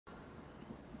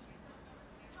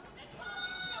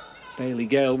Bailey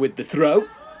Gale with the throw.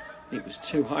 It was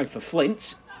too high for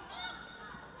Flint.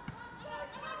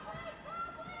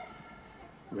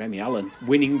 Remy Allen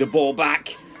winning the ball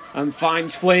back and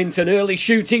finds Flint. An early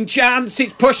shooting chance.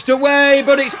 It's pushed away,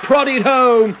 but it's prodded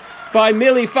home by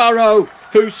Millie Farrow,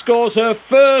 who scores her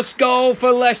first goal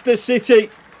for Leicester City.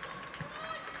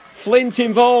 Flint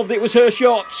involved. It was her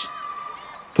shot.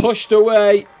 Pushed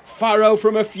away. Farrow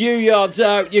from a few yards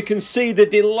out. You can see the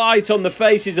delight on the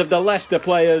faces of the Leicester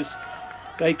players.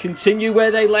 They continue where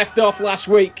they left off last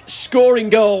week, scoring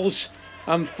goals.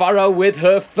 And Farrow with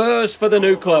her first for the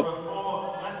new club.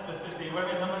 For Leicester City,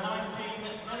 women, number 19,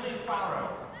 Millie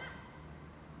Farrow.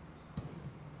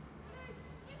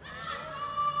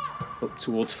 Up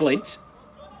towards Flint.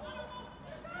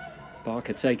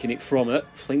 Barker taking it from her.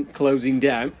 Flint closing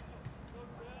down.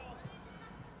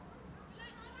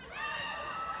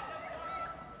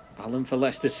 Allen for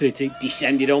Leicester City,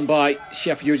 descended on by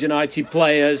Sheffield United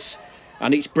players,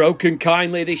 and it's broken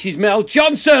kindly. This is Mel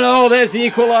Johnson. Oh, there's the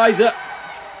equaliser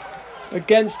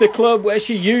against the club where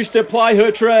she used to ply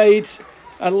her trade.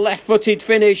 A left-footed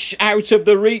finish out of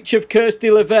the reach of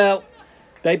Kirsty Lavelle.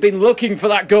 They've been looking for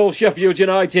that goal, Sheffield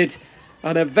United,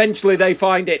 and eventually they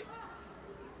find it.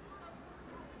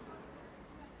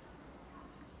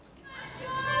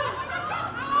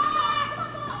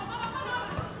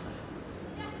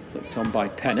 Flicked on by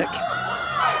Pennock.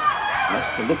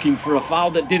 Leicester looking for a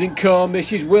foul that didn't come.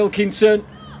 This is Wilkinson.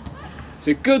 It's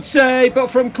a good save, but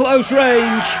from close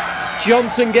range.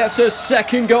 Johnson gets her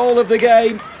second goal of the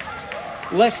game.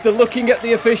 Leicester looking at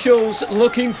the officials,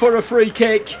 looking for a free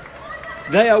kick.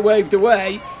 They are waved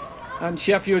away. And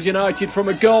Sheffield United, from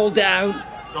a goal down,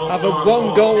 have a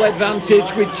one-goal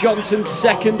advantage with Johnson's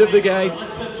second of the game.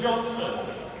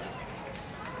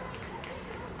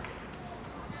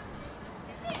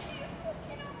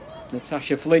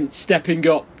 Natasha Flint stepping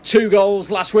up. 2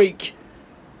 goals last week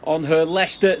on her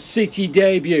Leicester City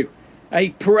debut. A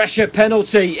pressure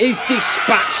penalty is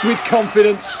dispatched with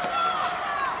confidence.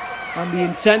 And the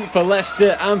intent for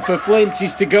Leicester and for Flint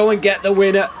is to go and get the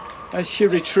winner as she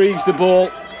retrieves the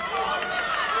ball.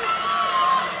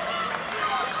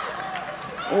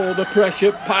 All the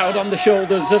pressure piled on the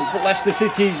shoulders of Leicester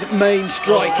City's main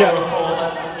striker.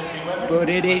 But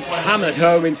it is hammered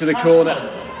home into the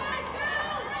corner.